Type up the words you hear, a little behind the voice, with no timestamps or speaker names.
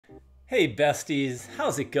Hey besties,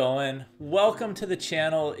 how's it going? Welcome to the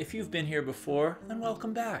channel. If you've been here before, then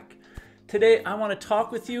welcome back. Today I want to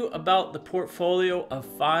talk with you about the portfolio of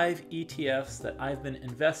 5 ETFs that I've been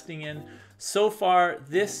investing in so far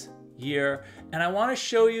this year, and I want to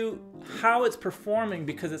show you how it's performing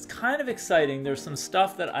because it's kind of exciting. There's some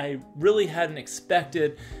stuff that I really hadn't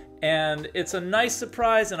expected, and it's a nice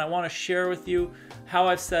surprise, and I want to share with you how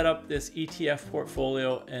I've set up this ETF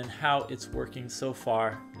portfolio and how it's working so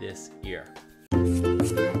far this year.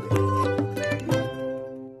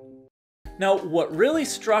 Now, what really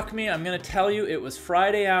struck me, I'm going to tell you, it was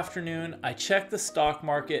Friday afternoon. I checked the stock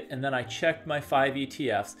market and then I checked my 5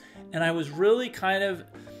 ETFs, and I was really kind of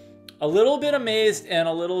a little bit amazed and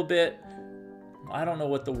a little bit, I don't know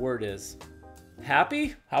what the word is.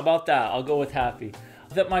 Happy? How about that? I'll go with happy.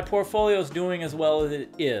 That my portfolio is doing as well as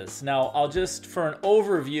it is. Now, I'll just, for an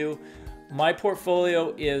overview, my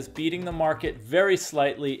portfolio is beating the market very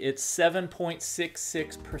slightly. It's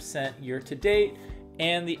 7.66% year to date,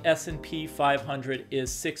 and the S&P 500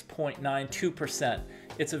 is 6.92%.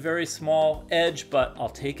 It's a very small edge, but I'll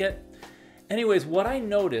take it. Anyways, what I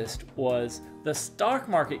noticed was the stock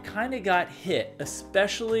market kind of got hit,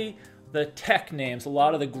 especially the tech names, a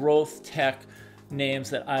lot of the growth tech names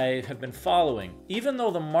that I have been following. Even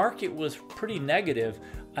though the market was pretty negative,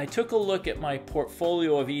 I took a look at my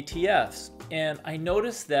portfolio of ETFs, and I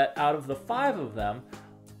noticed that out of the 5 of them,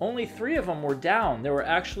 only 3 of them were down. There were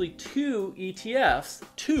actually 2 ETFs,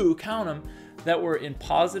 2, count them, that were in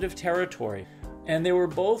positive territory. And they were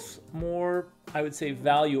both more, I would say,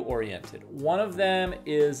 value oriented. One of them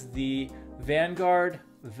is the Vanguard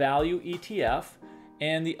Value ETF,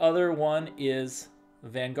 and the other one is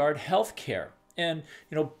Vanguard Healthcare. And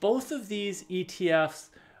both of these ETFs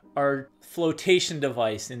are flotation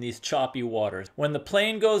device in these choppy waters. When the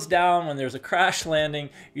plane goes down, when there's a crash landing,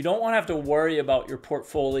 you don't want to have to worry about your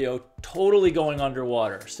portfolio totally going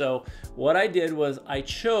underwater. So what I did was I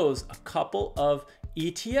chose a couple of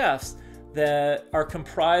ETFs that are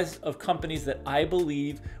comprised of companies that I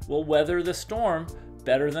believe will weather the storm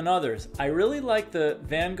better than others. I really like the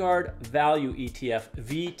Vanguard Value ETF,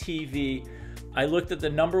 VTV. I looked at the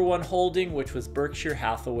 #1 holding, which was Berkshire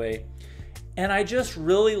Hathaway, and I just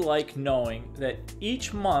really like knowing that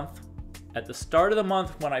each month, at the start of the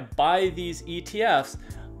month when I buy these ETFs,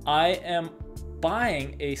 I am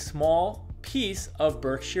buying a small piece of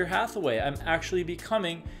Berkshire Hathaway. I'm actually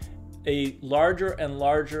becoming a larger and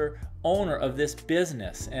larger owner of this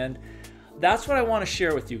business, and that's what I want to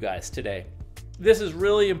share with you guys today. This is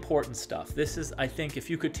really important stuff. This is, I think, if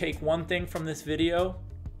you could take one thing from this video,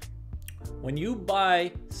 when you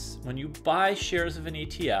buy shares of an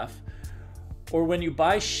ETF, or when you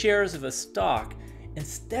buy shares of a stock,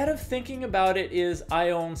 instead of thinking about it as I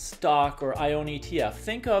own stock or I own ETF,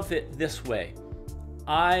 think of it this way.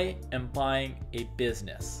 I am buying a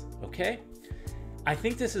business, okay? I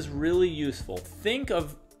think this is really useful. Think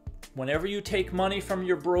of whenever you take money from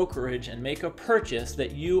your brokerage and make a purchase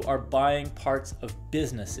that you are buying parts of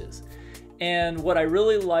businesses. And what I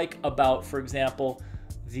really like about, for example,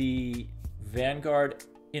 the Vanguard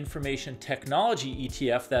Information Technology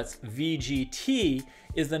ETF, that's VGT,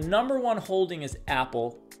 is the #1 holding is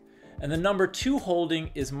Apple, and the #2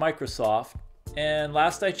 holding is Microsoft, and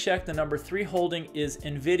last I checked, the #3 holding is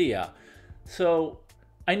Nvidia. So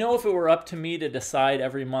I know if it were up to me to decide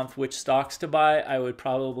every month which stocks to buy, I would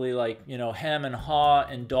probably hem and haw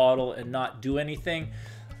and dawdle and not do anything.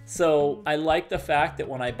 So I like the fact that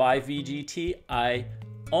when I buy VGT, I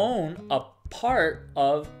own a part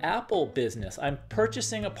of Apple business. I'm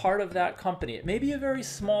purchasing a part of that company. It may be a very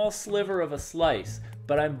small sliver of a slice,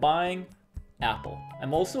 but I'm buying Apple.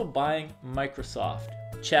 I'm also buying Microsoft.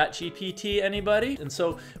 ChatGPT, anybody? And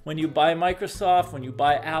so when you buy Microsoft, when you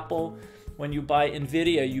buy Apple, when you buy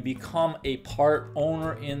Nvidia, you become a part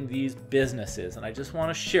owner in these businesses. And I just want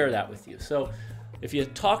to share that with you. So if you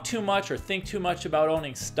talk too much or think too much about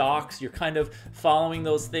owning stocks, you're kind of following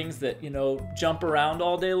those things that, jump around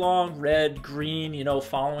all day long, red, green,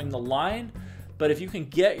 following the line. But if you can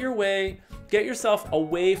get yourself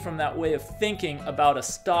away from that way of thinking about a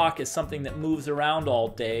stock as something that moves around all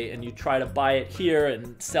day and you try to buy it here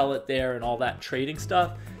and sell it there and all that trading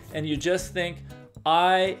stuff, and you just think,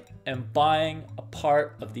 I am buying a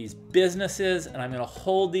part of these businesses and I'm going to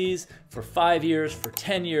hold these for 5 years, for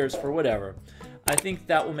 10 years, for whatever. I think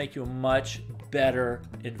that will make you a much better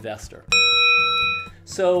investor.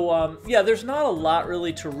 So yeah, there's not a lot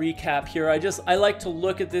really to recap here. I like to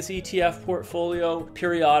look at this ETF portfolio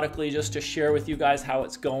periodically just to share with you guys how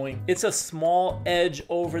it's going. It's a small edge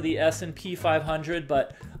over the S&P 500,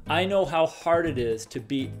 but I know how hard it is to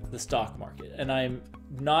beat the stock market, and I'm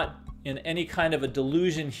not in any kind of a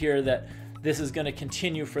delusion here that this is going to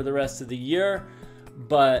continue for the rest of the year,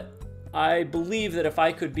 but I believe that if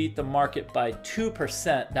I could beat the market by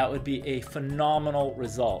 2%, that would be a phenomenal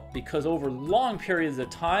result, because over long periods of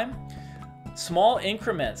time, small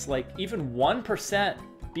increments, like even 1%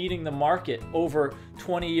 beating the market over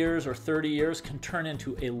 20 years or 30 years can turn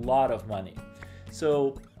into a lot of money.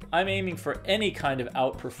 So I'm aiming for any kind of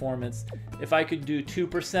outperformance. If I could do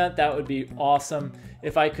 2%, that would be awesome.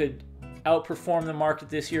 If I could outperform the market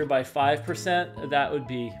this year by 5%, that would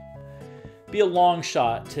be a long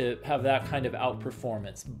shot to have that kind of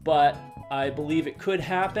outperformance. But I believe it could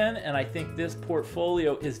happen, and I think this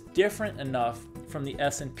portfolio is different enough from the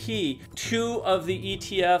S&P. Two of the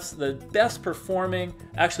ETFs, the best performing,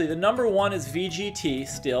 actually the number one is VGT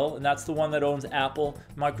still, and that's the one that owns Apple,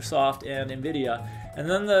 Microsoft, and Nvidia. And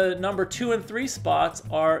then the number 2 and 3 spots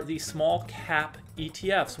are the small cap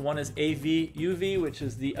ETFs. One is AVUV, which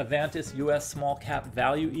is the Avantis U.S. Small-Cap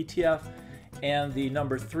Value ETF, and the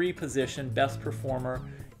number 3 position, best performer,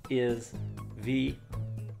 is VB,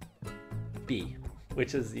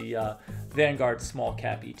 which is the Vanguard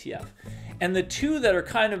Small-Cap ETF. And the two that are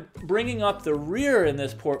kind of bringing up the rear in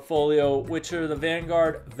this portfolio, which are the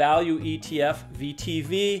Vanguard Value ETF,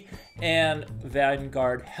 VTV, and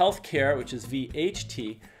Vanguard Healthcare, which is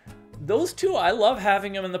VHT. Those two, I love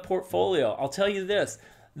having them in the portfolio. I'll tell you this,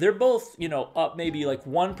 they're both, up maybe like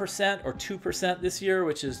 1% or 2% this year,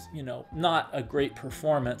 which is, not a great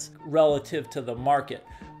performance relative to the market.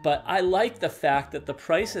 But I like the fact that the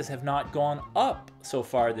prices have not gone up so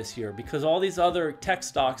far this year, because all these other tech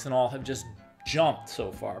stocks and all have just jumped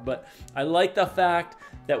so far. But I like the fact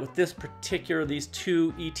that with these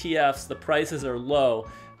two ETFs, the prices are low,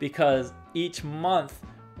 because each month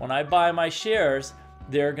when I buy my shares,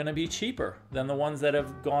 they're going to be cheaper than the ones that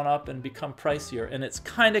have gone up and become pricier. And it's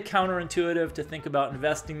kind of counterintuitive to think about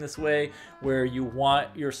investing this way, where you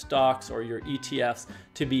want your stocks or your ETFs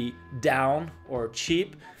to be down or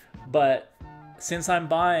cheap. But since I'm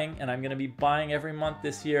buying, and I'm going to be buying every month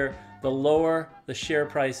this year, the lower the share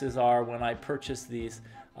prices are when I purchase these,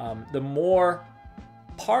 the more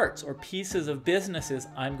parts or pieces of businesses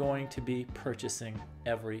I'm going to be purchasing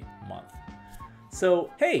every month.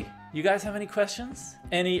 So, hey, you guys have any questions?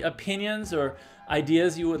 Any opinions or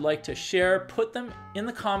ideas you would like to share? Put them in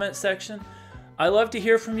the comment section. I love to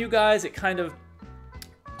hear from you guys. It kind of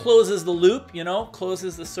closes the loop,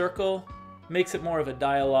 closes the circle, makes it more of a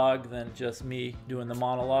dialogue than just me doing the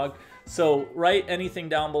monologue. So write anything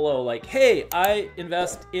down below, like, hey, I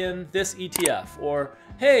invest in this ETF, or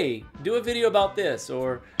hey, do a video about this,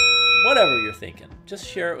 or whatever you're thinking. Just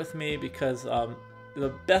share it with me, because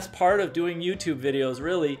the best part of doing YouTube videos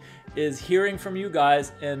really is hearing from you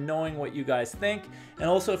guys and knowing what you guys think. And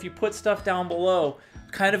also, if you put stuff down below,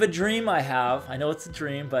 kind of a dream I have, I know it's a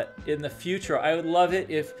dream, but in the future, I would love it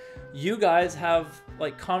if you guys have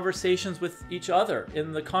like conversations with each other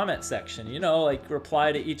in the comment section, like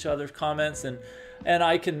reply to each other's comments, and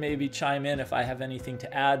I can maybe chime in if I have anything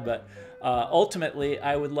to add. But ultimately,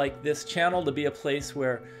 I would like this channel to be a place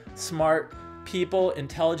where smart people,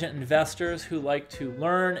 intelligent investors who like to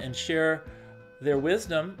learn and share their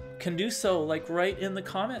wisdom can do so, like right in the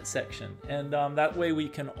comment section. And that way we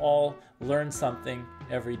can all learn something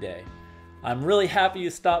every day. I'm really happy you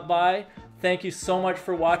stopped by. Thank you so much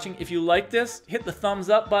for watching. If you like this, hit the thumbs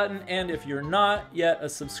up button. And if you're not yet a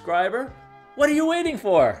subscriber, what are you waiting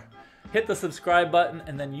for? Hit the subscribe button,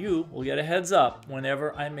 and then you will get a heads up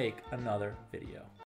whenever I make another video.